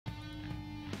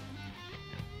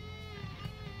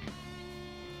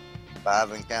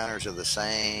5 encounters of the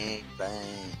same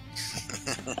thing.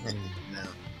 No.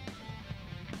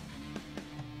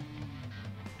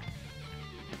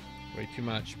 Way too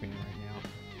much being right now.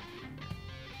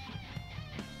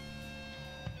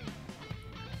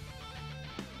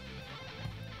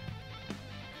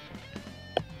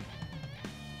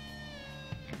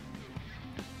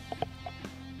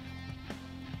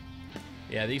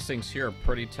 Yeah, these things here are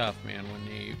pretty tough, man. When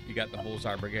you got the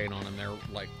Bullseye Brigade on them, they're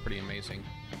like pretty amazing.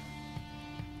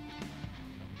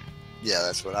 Yeah,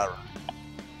 that's what I run.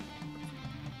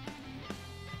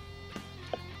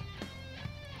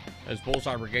 Those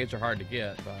Bullseye Brigades are hard to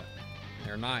get, but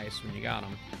they're nice when you got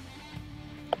them.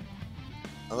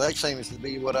 Well, that seems to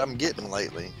be what I'm getting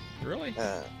lately. Really?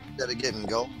 Instead of getting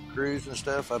Golden Crews and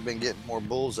stuff, I've been getting more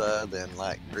Bullseye than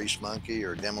like Grease Monkey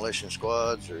or Demolition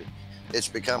Squads, or it's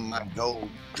become my gold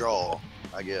draw,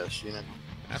 I guess, you know.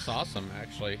 That's awesome,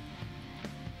 actually.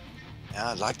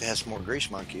 I'd like to have some more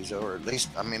Grease Monkeys, or at least,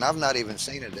 I mean, I've not even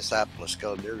seen a Disciple of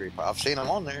Skullduggery. I've seen them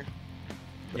on there.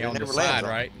 Yeah, on the side,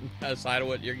 right? The side of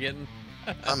what you're getting.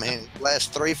 I mean,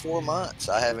 last 3-4 months,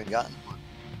 I haven't gotten one.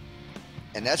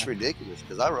 And that's ridiculous,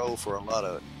 because I roll for a lot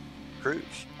of crews.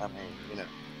 I mean, you know.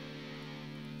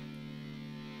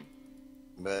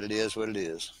 But it is what it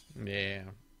is. Yeah.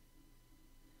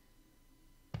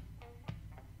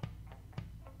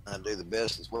 I do the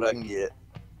best with what I can get.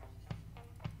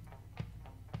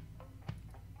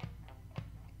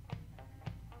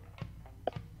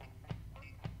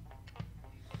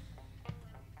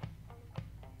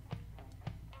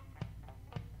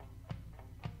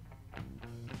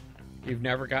 You've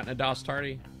never gotten a DOS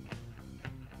tardy?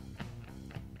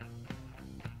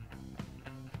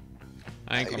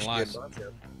 I ain't gonna lie.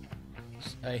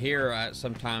 Here,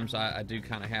 sometimes I do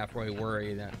kind of halfway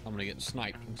worry that I'm gonna get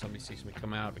sniped when somebody sees me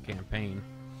come out of a campaign.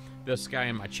 This guy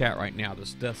in my chat right now,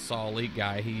 this Death Saw Elite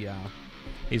guy,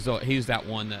 he's that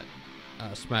one that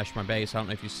smashed my base. I don't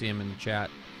know if you see him in the chat.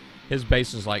 His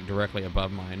base is like directly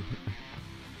above mine.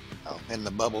 Oh, in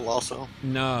the bubble also?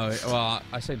 No, well,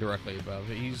 I say directly above.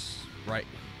 He's right.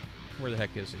 Where the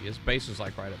heck is he? His base is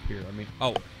like right up here. I mean,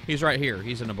 oh, he's right here.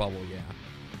 He's in a bubble, yeah.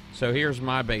 So here's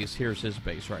my base. Here's his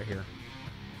base right here.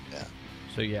 Yeah.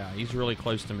 So yeah, he's really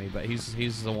close to me, but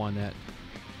he's the one that,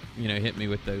 you know, hit me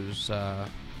with those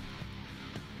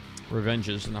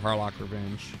revenges and the Harlock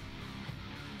Revenge.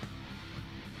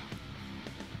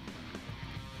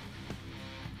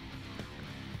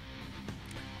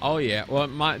 Oh yeah, well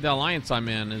the alliance I'm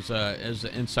in is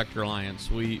the Insector Alliance.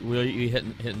 We hit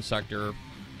Insector,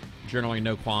 generally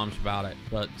no qualms about it.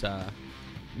 But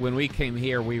when we came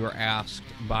here, we were asked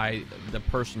by the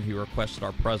person who requested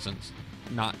our presence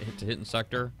not to hit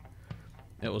Insector.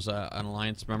 It was an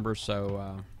alliance member,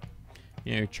 so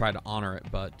you know, try to honor it.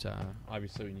 But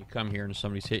obviously, when you come here and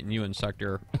somebody's hitting you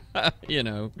Insector, you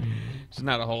know, there's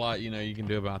not a whole lot you can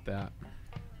do about that.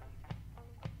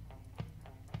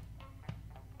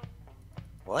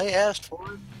 Well, they asked for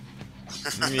it.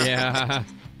 Yeah,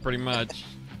 pretty much.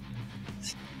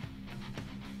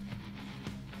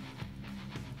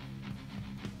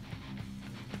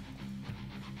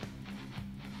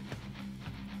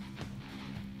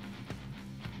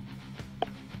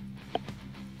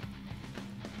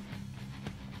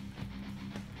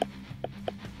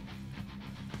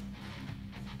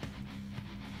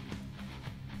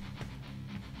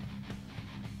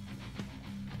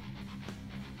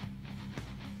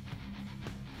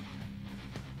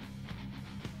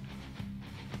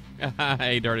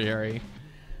 Hey, Dirty Harry.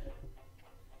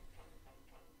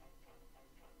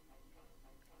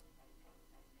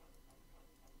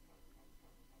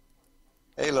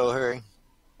 Hey, Little Harry.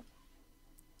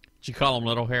 Did you call him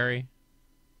Little Harry?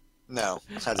 No,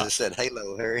 I just said, hey,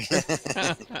 Little Harry.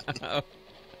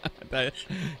 that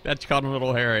you called him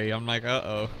Little Harry. I'm like,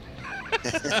 uh-oh.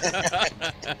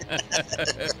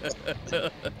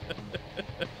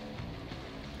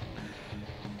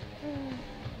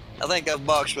 I think I've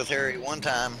boxed with Harry one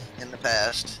time in the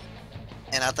past,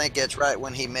 and I think that's right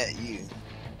when he met you.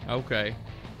 Okay.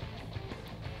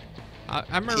 I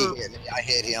remember... I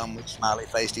hit him, we smiley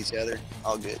faced each other,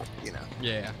 all good, you know.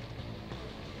 Yeah.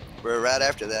 But right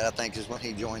after that, I think, is when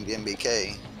he joined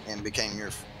MBK and became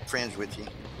your friends with you.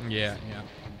 Yeah, yeah.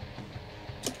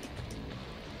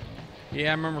 Yeah,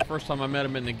 I remember the first time I met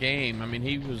him in the game. I mean,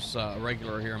 he was a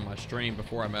regular here on my stream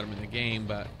before I met him in the game,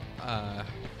 but I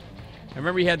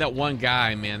remember he had that one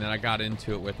guy, man, that I got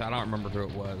into it with. I don't remember who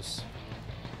it was.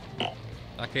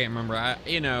 I can't remember.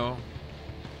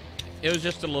 It was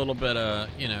just a little bit of,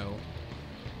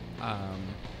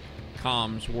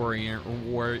 comms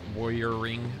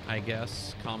warrioring, I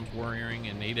guess. Comms warrioring,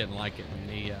 and he didn't like it. And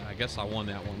he, I guess I won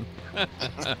that one.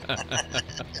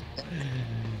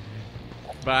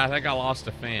 But I think I lost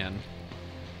a fan.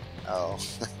 Oh.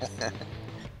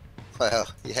 Well,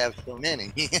 you have so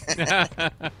many.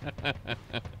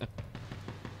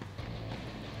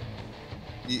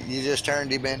 You just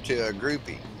turned him into a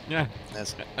groupie. Yeah.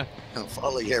 That's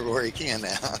follow you everywhere he can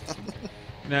now.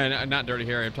 No, not Dirty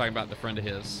Harry. I'm talking about the friend of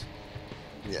his.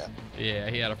 Yeah. Yeah,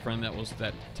 he had a friend that was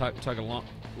that would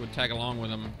tag along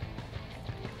with him.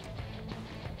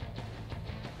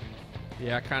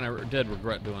 Yeah, I kind of did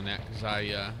regret doing that because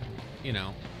I, you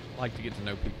know, like to get to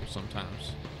know people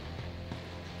sometimes.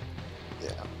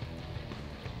 Yeah.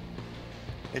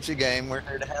 It's a game. We're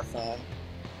here to have fun.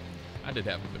 I did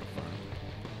have a bit of fun.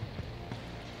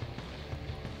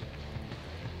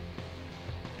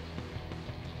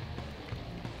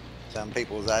 Some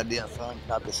people's idea of fun is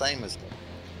not the same as them.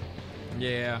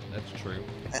 Yeah, that's true.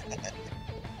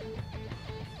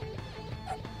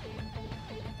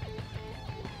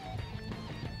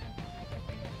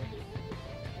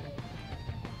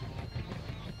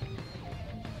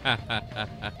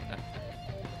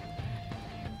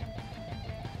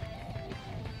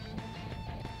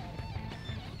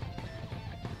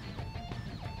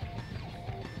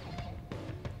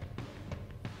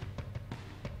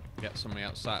 Got somebody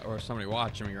outside, or somebody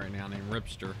watching me right now named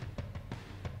Ripster.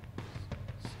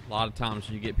 A lot of times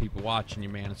when you get people watching you,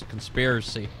 man, it's a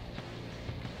conspiracy.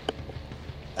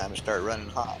 Time to start running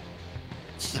hot.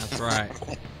 That's right.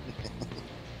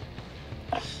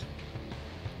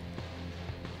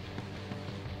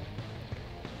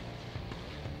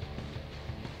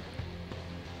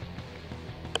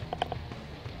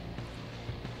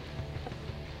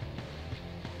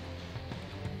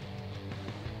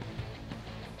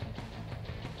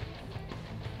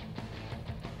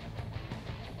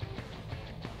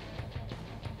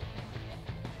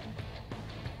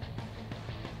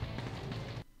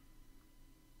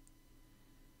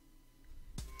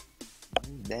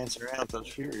 Dancing around with those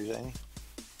Furies, ain't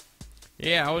he?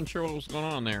 Yeah, I wasn't sure what was going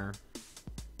on there.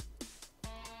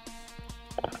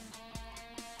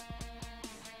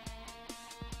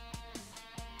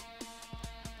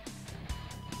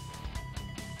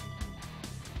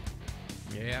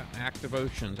 Yeah, active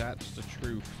oceans, that's the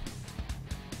truth.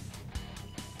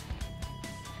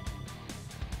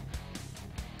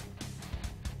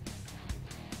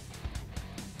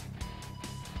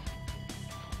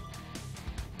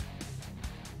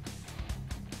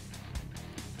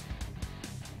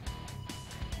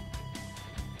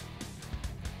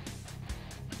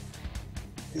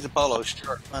 These Apollos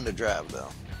sure are fun to drive, though.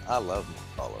 I love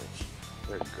my Apollos.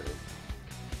 They're great.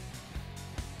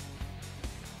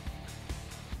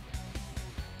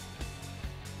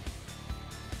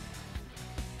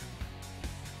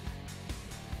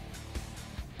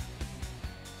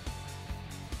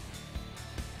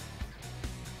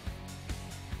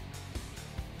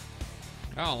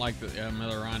 I don't like the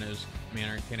Miller Rhinos,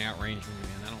 man, can outrange me,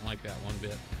 man. I don't like that one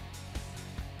bit.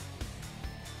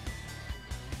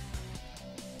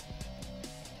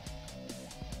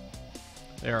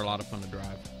 They are a lot of fun to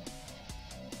drive.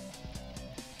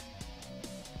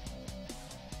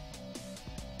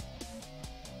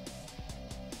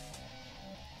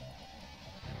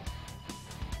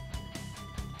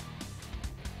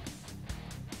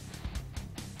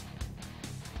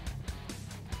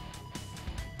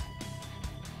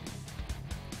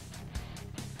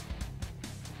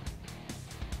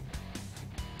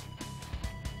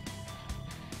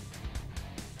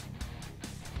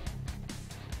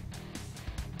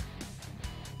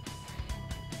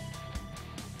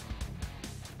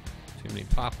 Too many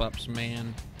pop-ups,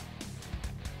 man.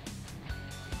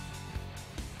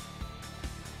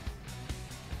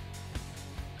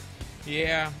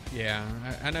 Yeah.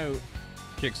 I know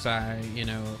Kixeye, you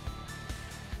know,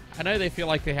 I know they feel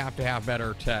like they have to have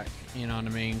better tech, you know what I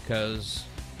mean? Because,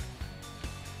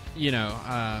 you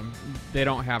know, they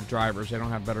don't have drivers. They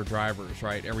don't have better drivers,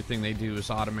 right? Everything they do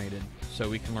is automated, so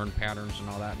we can learn patterns and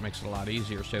all that. It makes it a lot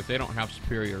easier. So if they don't have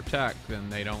superior tech, then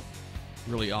they don't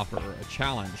really offer a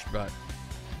challenge. But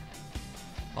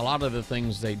a lot of the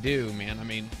things they do, man, I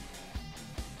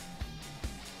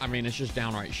mean it's just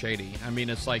downright shady. I mean,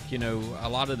 it's like, you know, a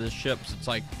lot of the ships, it's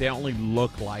like they only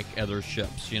look like other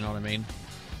ships, you know what I mean?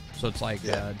 So it's like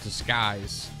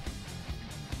disguise,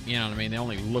 you know what I mean? They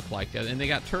only look like it. And they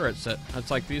got turrets that,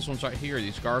 it's like these ones right here,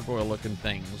 these gargoyle looking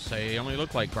things, they only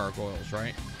look like gargoyles,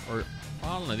 right? Or,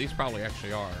 well, I don't know, these probably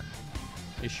actually are.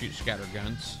 They shoot scatter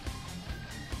guns.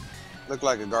 Look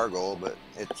like a gargoyle, but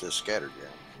it's a scatter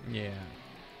gun. Yeah.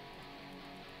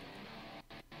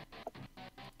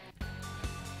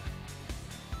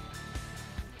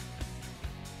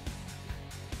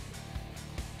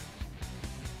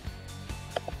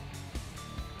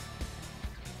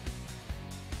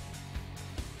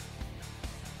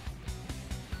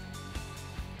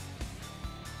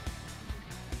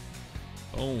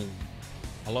 Boom.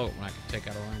 I love it when I can take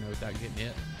out a rhino without getting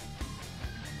hit.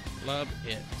 Love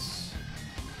it.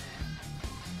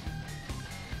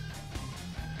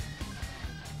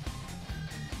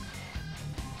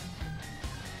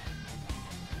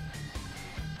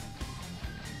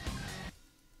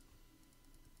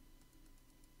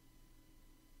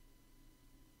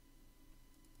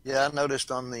 Yeah, I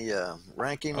noticed on the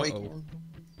ranking Uh-oh. weekend,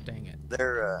 Dang it.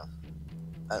 there,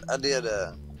 I did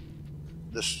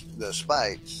the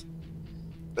spikes,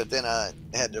 but then I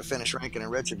had to finish ranking in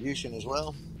retribution as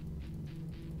well.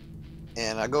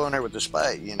 And I go in there with the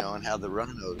spike, you know, and how the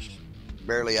rhinos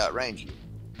barely outrange you.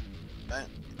 Right?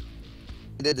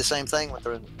 I did the same thing with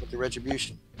the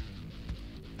retribution.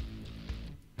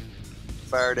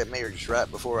 Fired at me or just right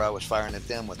before I was firing at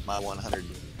them with my 100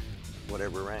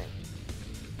 whatever range.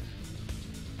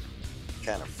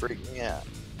 Kind of freaked me out.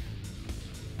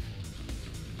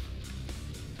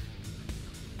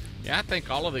 Yeah, I think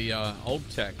all of the old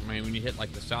tech, I mean, when you hit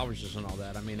like the salvages and all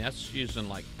that, I mean, that's using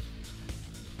like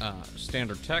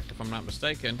standard tech, if I'm not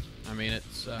mistaken. I mean,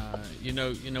 it's you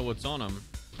know what's on them.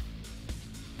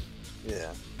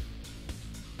 Yeah.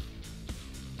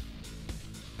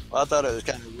 Well, I thought it was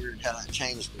kind of weird how I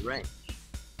changed the range.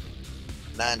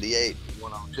 98 to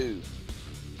 102,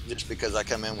 just because I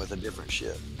come in with a different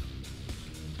ship.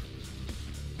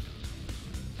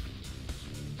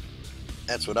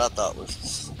 That's what I thought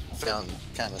was found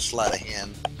kind of sleight of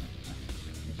hand.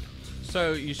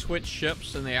 So you switch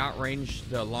ships and they outrange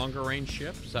the longer range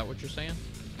ship? Is that what you're saying?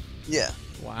 Yeah.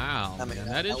 Wow. I mean, man,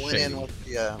 that is I went shady. in with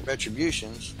the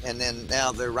retributions, and then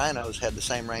now their rhinos had the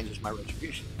same range as my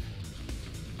retribution.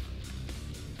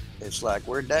 It's like,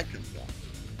 where'd that come from?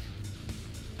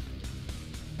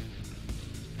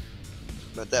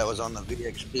 But that was on the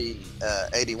VXP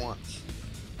 81s.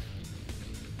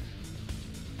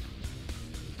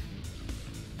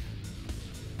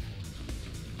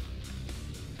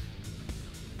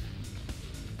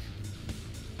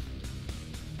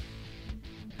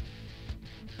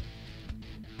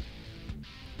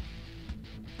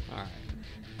 All right.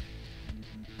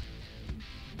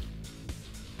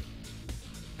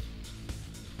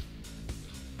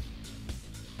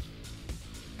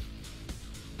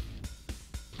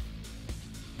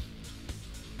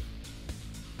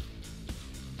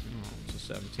 Oh, it's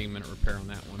a 17-minute repair on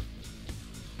that one.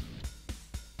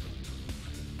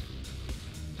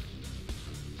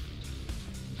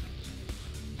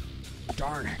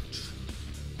 Darn it.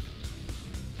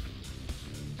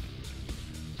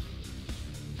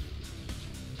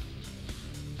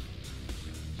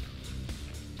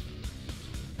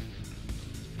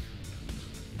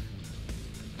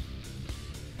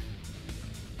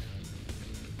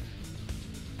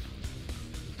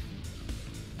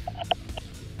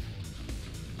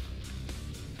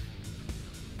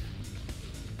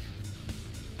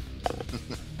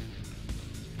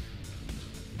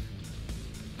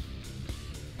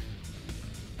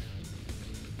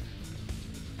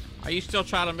 Are you still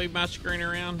trying to move my screen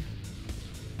around,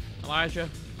 Elijah?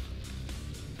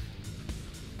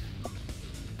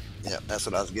 Yeah, that's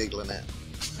what I was giggling at.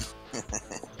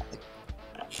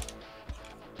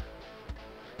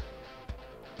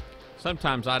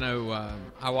 Sometimes I know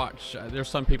I watch, there's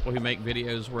some people who make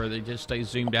videos where they just stay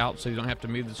zoomed out so you don't have to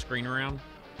move the screen around.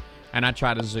 And I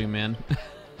try to zoom in.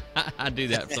 I do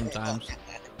that sometimes.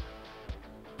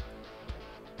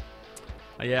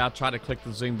 Yeah, I'll try to click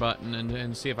the zoom button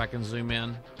and see if I can zoom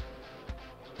in.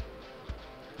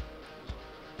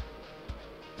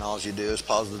 All you do is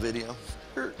pause the video.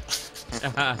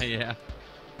 Yeah.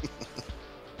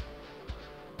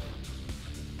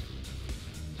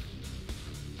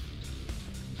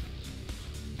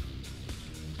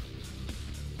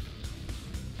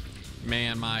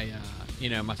 Man, my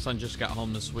my son just got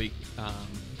home this week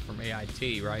from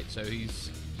AIT, right? So he's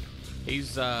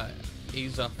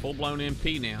a full-blown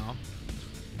MP now.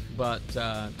 But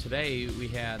today we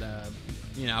had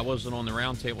I wasn't on the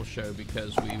roundtable show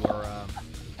because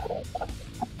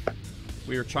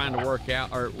we were trying to work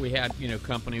out, or we had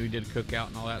company. We did a cookout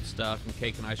and all that stuff, and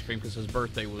cake and ice cream because his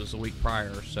birthday was a week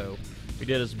prior. So we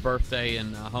did his birthday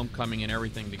and homecoming and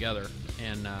everything together.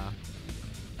 And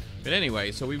but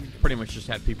anyway, so we pretty much just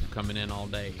had people coming in all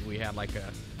day. We had like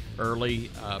a early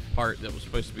part that was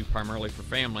supposed to be primarily for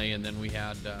family, and then we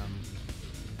had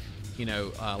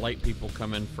late people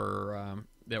come in for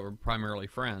that were primarily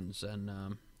friends. And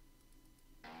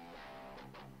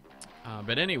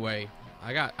but anyway,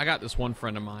 I got this one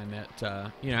friend of mine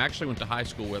that actually went to high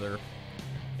school with her,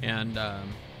 and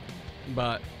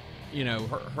but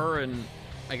her and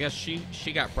I guess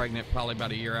she got pregnant probably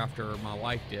about a year after my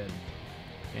wife did.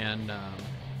 And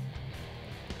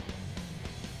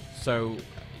So,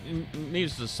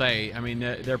 needless to say, I mean,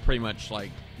 they're pretty much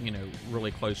like,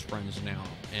 really close friends now,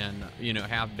 and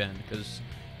have been, because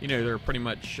they're pretty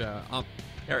much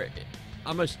they're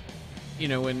almost,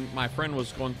 when my friend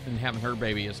was going and having her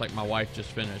baby, it's like my wife just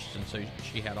finished, and so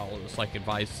she had all of this like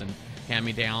advice and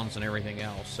hand-me-downs and everything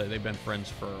else. So they've been friends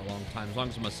for a long time, as long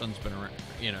as my son's been around,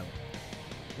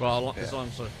 well, as long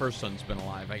as her son's been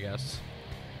alive, I guess.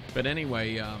 But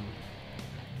anyway,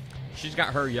 she's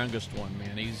got her youngest one,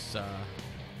 man. He's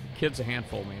kid's a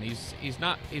handful, man. He's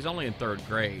only in 3rd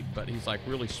grade, but he's like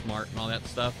really smart and all that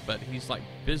stuff. But he's like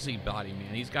busybody,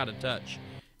 man. He's got to touch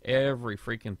every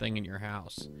freaking thing in your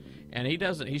house, and he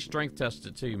doesn't. He's strength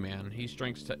tested too, man. He's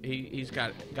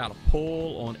got a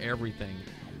pull on everything.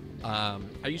 I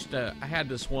had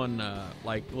this one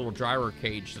like little driver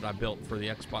cage that I built for the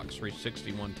Xbox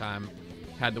 360 one time.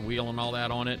 Had the wheel and all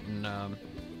that on it, and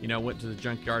went to the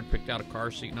junkyard, picked out a car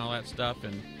seat and all that stuff,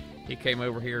 and he came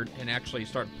over here and actually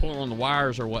started pulling on the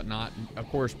wires or whatnot, and of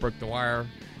course broke the wire,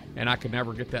 and I could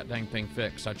never get that dang thing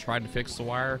fixed. I tried to fix the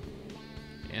wire,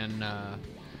 and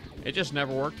it just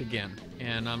never worked again.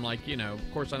 And I'm like, of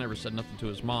course I never said nothing to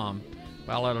his mom,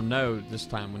 but I let him know this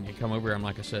time when you come over here. I'm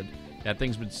like, I said, that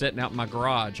thing's been sitting out in my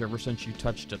garage ever since you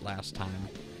touched it last time.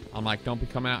 I'm like, don't be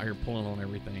coming out here pulling on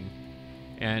everything.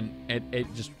 And it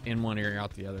just in one ear,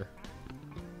 out the other.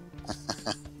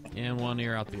 In one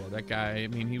ear, out the other. That guy, I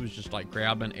mean, he was just like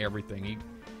grabbing everything. He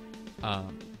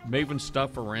moving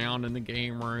stuff around in the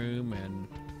game room, and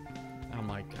I'm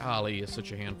like, golly, it's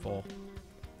such a handful.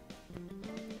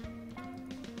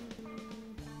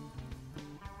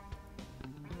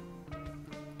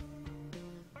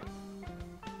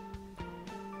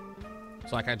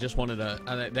 It's like I just wanted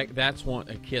that's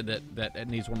a kid that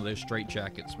needs one of those straight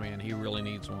jackets, man. He really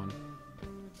needs one.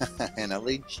 And a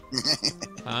leash.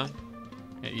 Huh?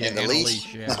 Yeah, and a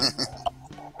leash. Yeah.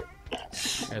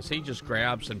 As he just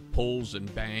grabs and pulls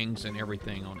and bangs and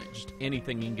everything on it. Just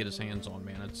anything he can get his hands on,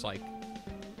 man. It's like...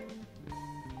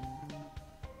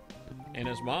 And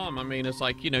his mom, I mean, it's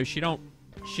like,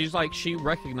 she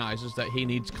recognizes that he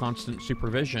needs constant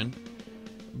supervision,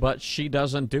 but she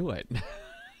doesn't do it.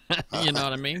 You know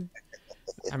what I mean?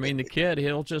 I mean, the kid,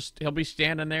 he'll be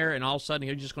standing there, and all of a sudden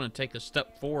he's just going to take a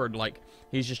step forward, like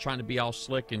he's just trying to be all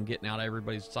slick and getting out of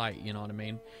everybody's sight. You know what I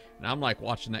mean? And I'm like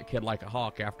watching that kid like a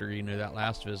hawk after that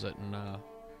last visit, and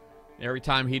every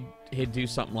time he'd do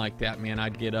something like that, man,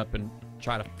 I'd get up and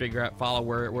try to follow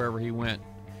wherever he went.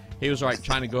 He was like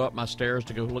trying to go up my stairs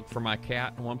to go look for my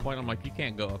cat. At one point, I'm like, you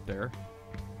can't go up there.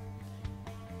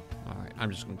 All right, I'm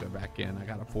just going to go back in. I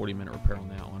got a 40-minute repair on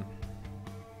that one.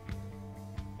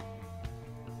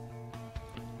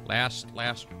 Last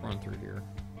run through here.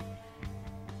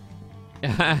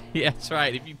 Yeah, that's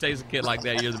right. If you tase a kid like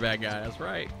that, you're the bad guy. That's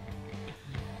right.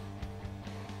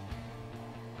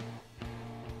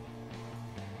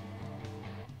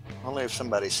 Only if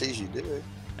somebody sees you do it.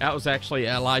 That was actually,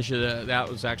 Elijah, that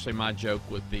was actually my joke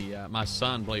with my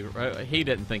son, believe it. He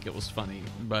didn't think it was funny,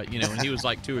 but, when he was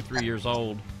like 2 or 3 years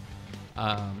old,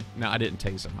 no, I didn't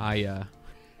tase him.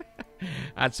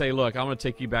 I'd say, look, I'm going to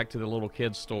take you back to the little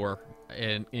kid's store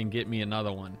and get me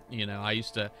another one. He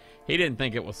didn't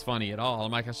think it was funny at all.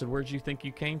 I'm like, I said, where'd you think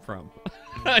you came from?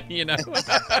 Yeah,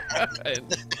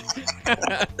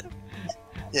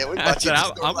 we I said,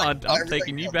 I'm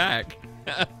taking you back.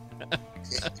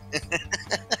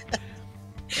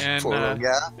 And poor little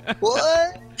guy.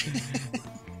 What?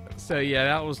 So yeah,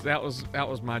 that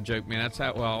was my joke, man. That's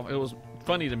how. Well, it was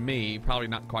funny to me. Probably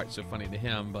not quite so funny to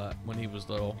him, but when he was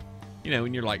little,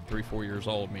 when you're like 3-4 years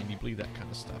old, man, you believe that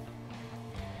kind of stuff.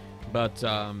 But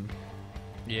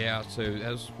yeah, so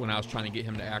that was when I was trying to get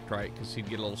him to act right, because he'd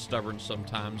get a little stubborn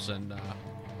sometimes, and I'd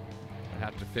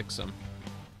have to fix him.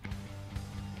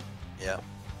 Yeah.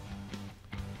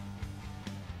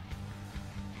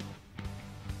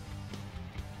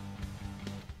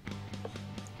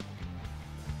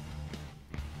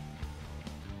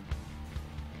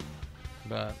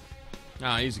 But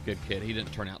no, he's a good kid. He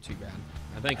didn't turn out too bad.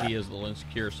 I think he is a little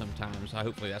insecure sometimes.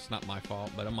 Hopefully that's not my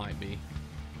fault, but it might be.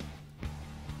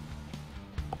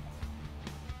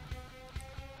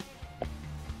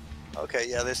 Okay,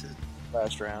 yeah, this is the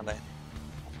last round.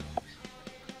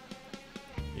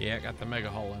 Yeah, got the mega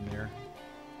hole in there.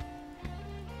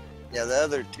 Yeah, the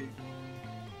other two,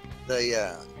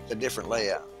 the different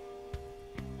layout.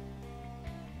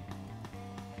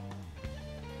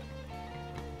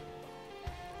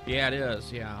 Yeah, it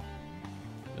is, yeah.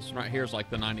 This one right here is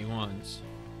like the 91s.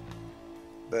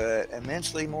 But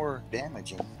immensely more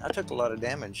damaging. I took a lot of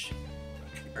damage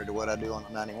compared to what I do on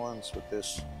the 91s with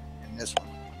this and this one.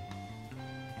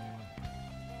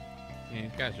 And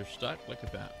these guys are stuck. Look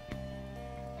at that.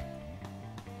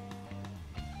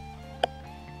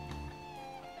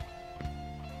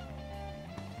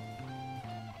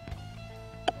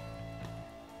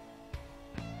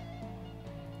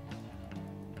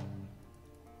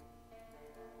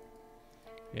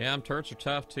 Yeah, them turrets are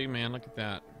tough too, man. Look at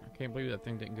that. I can't believe that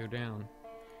thing didn't go down.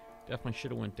 Definitely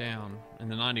should have went down. And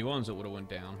the 91s, it would have went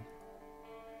down.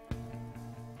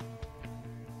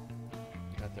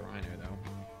 Got the Rhino though.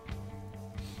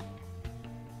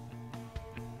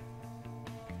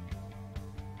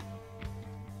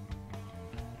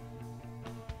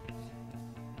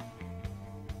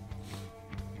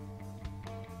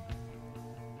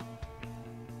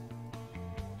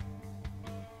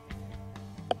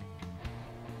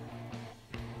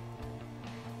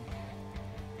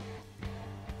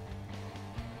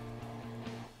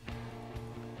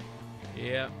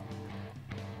 Yeah.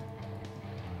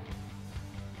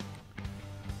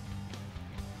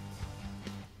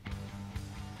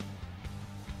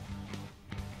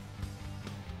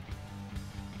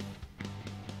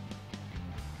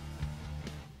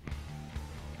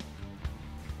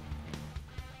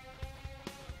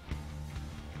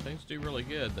 Things do really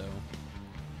good though.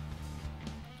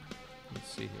 Let's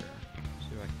see here.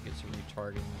 See if I can get some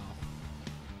retargeting off.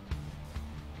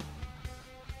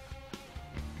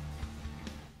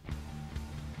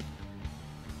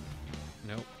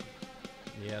 Nope.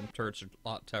 Yeah, the turrets are a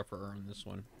lot tougher on this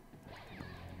one.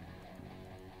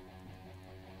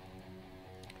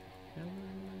 Hello,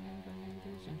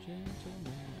 ladies and gentlemen.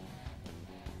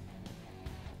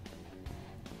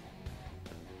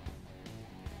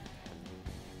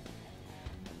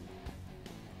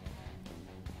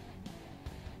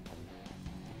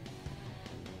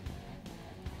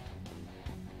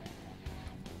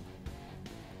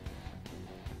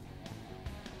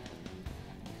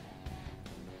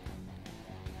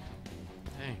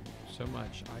 Dang, so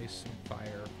much ice and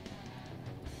fire.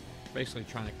 Basically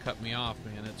trying to cut me off,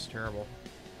 man. It's terrible.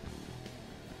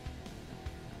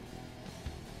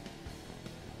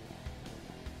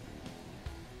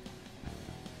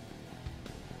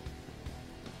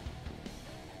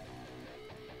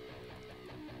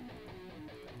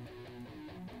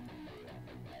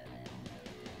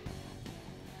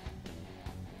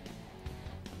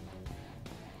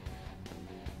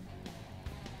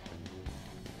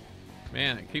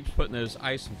 Man, it keeps putting those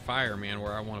ice and fire, man,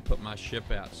 where I want to put my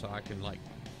ship at so I can, like,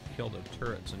 kill the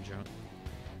turrets and junk.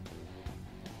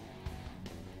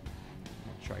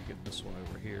 I'll try to get this one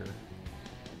over here.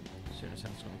 As soon as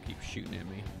that's going to keep shooting at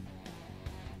me.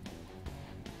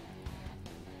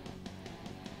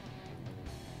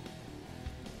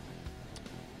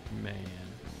 Man.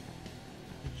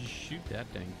 Just shoot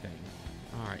that dang thing.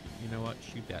 Alright, you know what?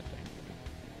 Shoot that dang thing.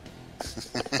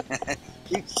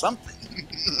 Shoot something.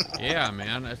 Yeah,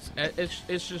 man,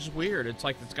 it's just weird. It's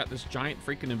like it's got this giant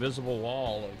freaking invisible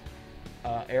wall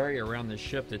of area around the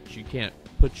ship that you can't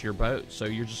put your boat, so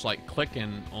you're just like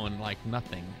clicking on like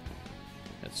nothing.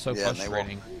 It's so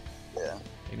frustrating. Yeah,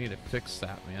 they need to fix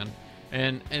that, man.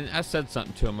 And I said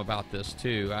something to him about this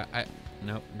too.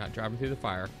 Nope, not driving through the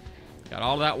fire. Got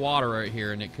all that water right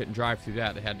here, and it couldn't drive through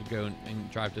that. It had to go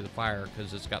and drive to the fire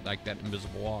because it's got like that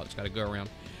invisible wall. It's got to go around.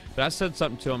 But I said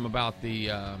something to him about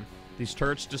the these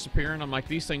turrets disappearing. I'm like,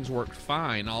 these things worked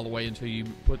fine all the way until you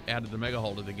added the mega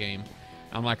hull to the game.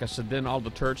 I'm like, I said, then all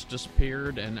the turrets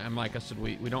disappeared, and I'm like, I said,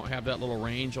 we don't have that little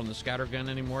range on the scatter gun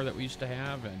anymore that we used to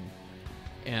have,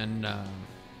 and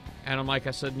I'm like,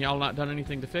 I said, y'all not done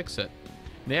anything to fix it.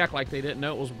 And they act like they didn't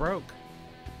know it was broke.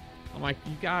 I'm like,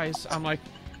 you guys, I'm like,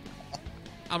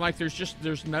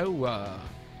 there's no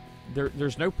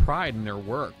pride in their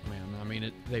work, man. I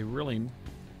mean,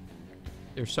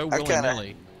 they're so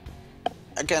willy-nilly.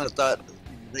 I kind of thought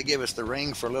they gave us the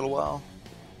ring for a little while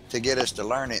to get us to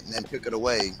learn it and then took it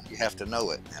away. You have to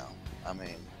know it now. I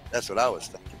mean, that's what I was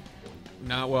thinking.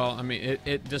 No, well, I mean,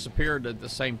 it disappeared at the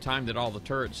same time that all the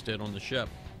turrets did on the ship.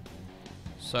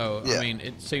 So, yeah. I mean,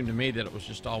 it seemed to me that it was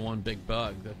just all one big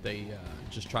bug that they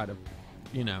just try to,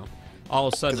 you know, all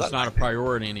of a sudden it's not a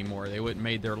priority anymore. They wouldn't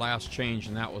made their last change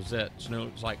and that was it. So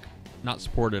it's like not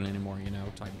supported anymore, you know,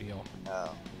 type deal.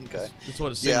 Oh, okay. That's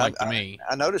what it seemed like to me.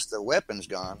 I noticed the weapon's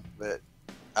gone, but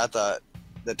I thought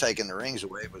that taking the rings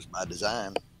away was by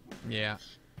design. Yeah.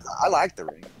 I like the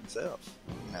ring itself,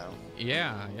 you know.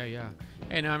 Yeah.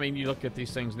 And I mean, you look at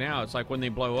these things now, it's like when they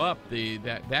blow up,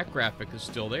 that graphic is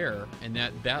still there, and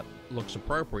that looks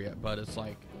appropriate, but it's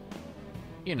like,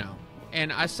 you know.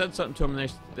 And I said something to them,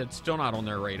 and that's still not on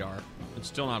their radar. It's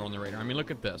still not on their radar. I mean, look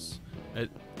at this.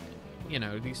 You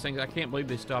know, these things, I can't believe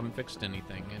they still haven't fixed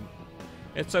anything, and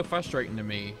it's so frustrating to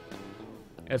me.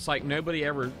 It's like nobody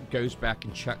ever goes back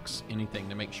and checks anything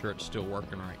to make sure it's still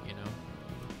working right, you know.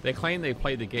 They claim they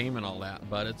played the game and all that,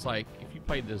 but it's like, if you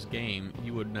played this game,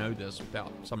 you would know this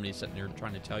without somebody sitting there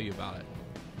trying to tell you about it.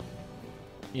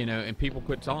 You know, and people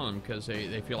quit telling them because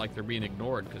they feel like they're being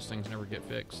ignored because things never get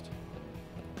fixed.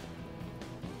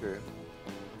 True.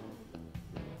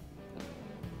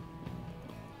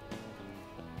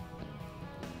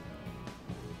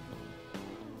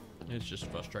 It's just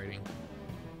frustrating.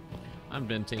 I'm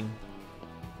venting.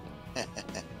 I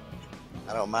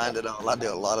don't mind at all. I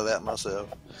do a lot of that myself.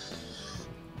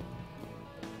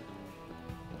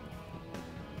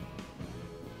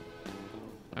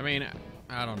 I mean,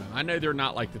 I don't know. I know they're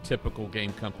not like the typical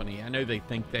game company. I know they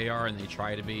think they are and they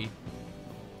try to be,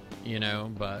 you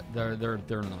know, but they're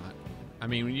not. I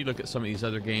mean, when you look at some of these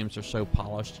other games, they're so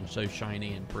polished and so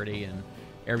shiny and pretty, and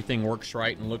everything works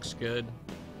right and looks good.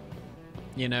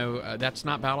 You know, that's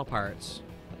not Battle Pirates.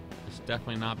 It's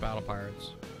definitely not Battle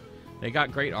Pirates. They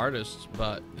got great artists,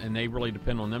 and they really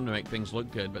depend on them to make things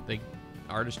look good, but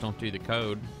artists don't do the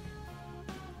code.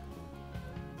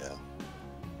 Yeah.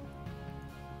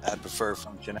 I prefer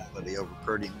functionality over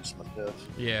prettiness myself.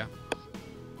 Yeah.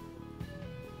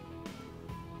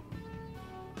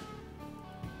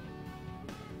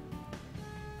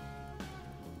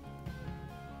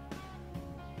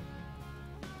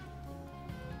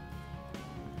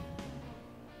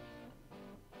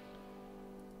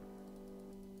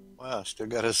 Wow, still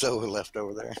got a Zoe left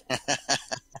over there.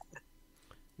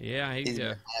 Yeah,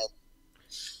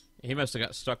 he must have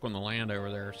got stuck on the land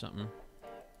over there or something.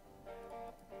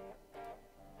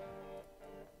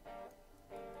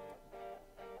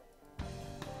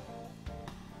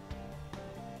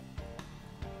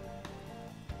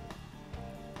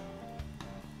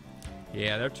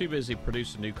 Yeah, they're too busy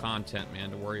producing new content,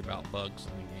 man, to worry about bugs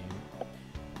in the game.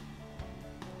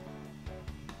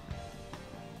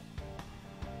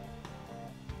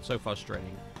 So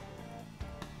frustrating.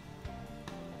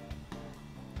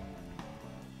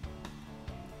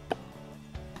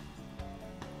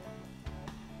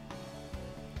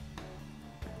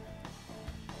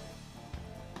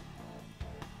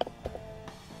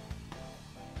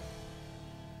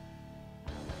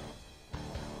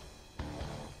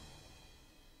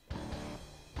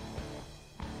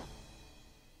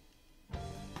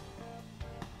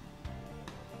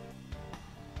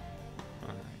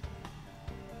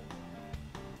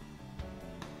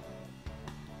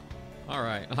 All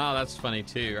right. Oh, that's funny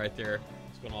too, right there.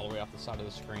 It's going all the way off the side of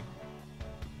the screen.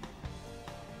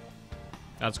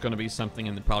 That's going to be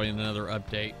something probably in another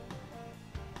update.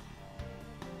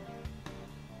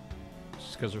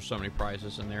 Just because there's so many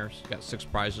prizes in there. It's got 6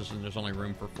 prizes and there's only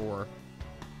room for 4.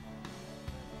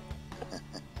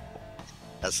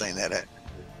 I've seen that.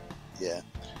 Yeah.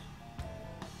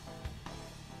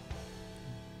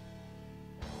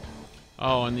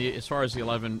 Oh, and as far as the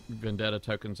 11 Vendetta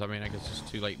tokens, I mean, I guess it's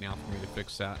too late now for me to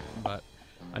fix that. But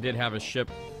I did have a ship.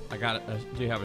 Do have